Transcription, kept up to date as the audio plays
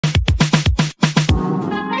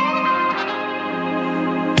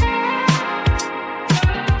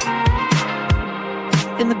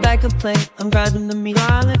the back of the plate, I'm grinding the meat,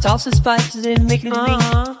 tossing spices in, making it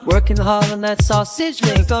meat. Working hard on that sausage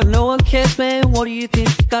link. No one cares, man, what do you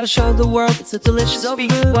think? Gotta show the world it's a delicious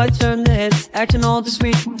feat. Why turn their heads, acting all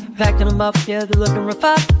discreet, packing them up, yeah, they're looking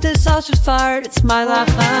refined. This sausage fired, it's my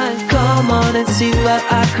lifeline. Come on and see what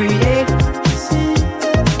I create.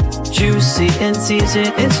 Juicy and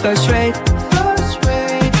seasoned, it's first rate.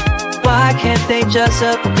 Why can't they just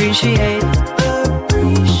appreciate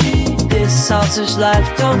this sausage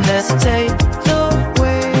life? Don't hesitate, don't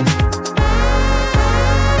wait.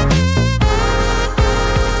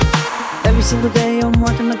 Every single day I'm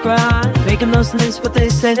working the grind, making those lists what they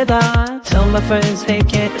say that I tell my friends, hey,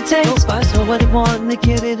 can't it taste? No spice, know what they want and they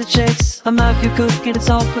give it a chase. I'm out here cooking, it's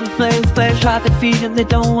all for the flavor. Try to feed and they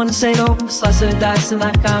don't wanna say no. Slice and dice and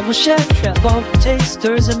like I'm a chef. Won't taste,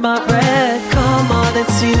 stirs in my bread. Come on and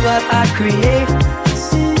see what I create.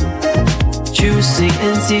 Juicy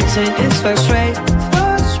and seasoned, it's first rate.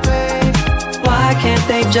 Why can't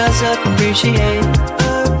they just appreciate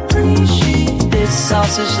this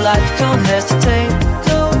sausage life? Don't hesitate,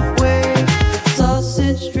 don't wait.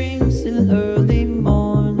 Sausage dreams in the early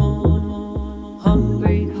morn,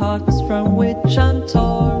 hungry hearts from which I'm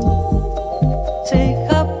torn. Take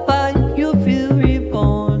a bite, you'll feel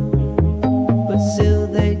reborn, but still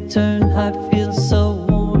they turn, I feel so warm.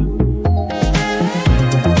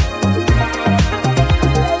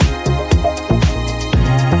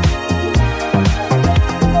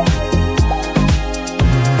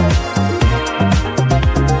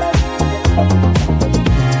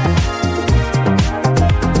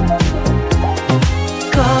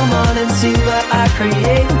 Come on and see what I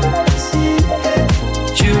create.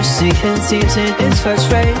 Juicy and seasoned, it's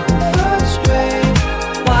first rate.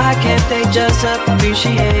 Why can't they just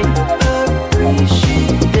appreciate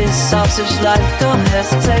this sausage life? Don't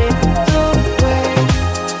hesitate, don't